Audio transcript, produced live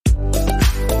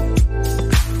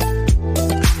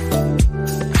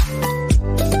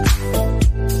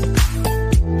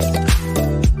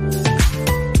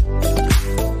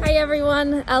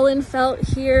Jen Felt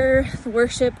here, the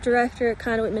worship director at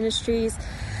Conduit Ministries,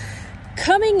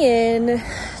 coming in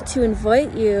to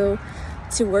invite you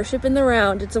to worship in the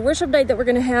round. It's a worship night that we're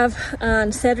going to have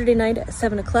on Saturday night at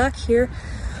 7 o'clock here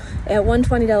at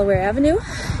 120 Delaware Avenue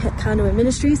at Conduit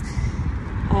Ministries.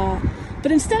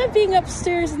 But instead of being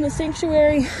upstairs in the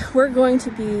sanctuary, we're going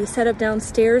to be set up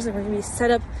downstairs, and we're going to be set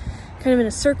up kind of in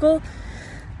a circle.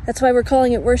 That's why we're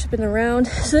calling it Worship in the Round,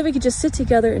 so that we could just sit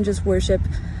together and just worship.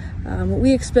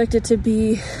 We expect it to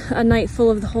be a night full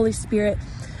of the Holy Spirit.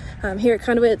 Here at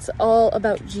Conduit, it's all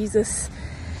about Jesus.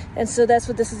 And so that's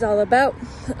what this is all about.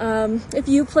 If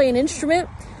you play an instrument,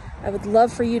 I would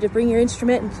love for you to bring your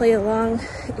instrument and play along.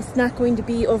 It's not going to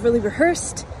be overly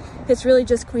rehearsed. It's really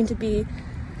just going to be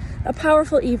a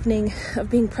powerful evening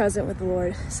of being present with the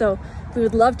Lord. So we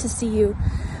would love to see you.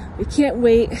 We can't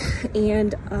wait,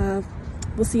 and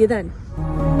we'll see you then.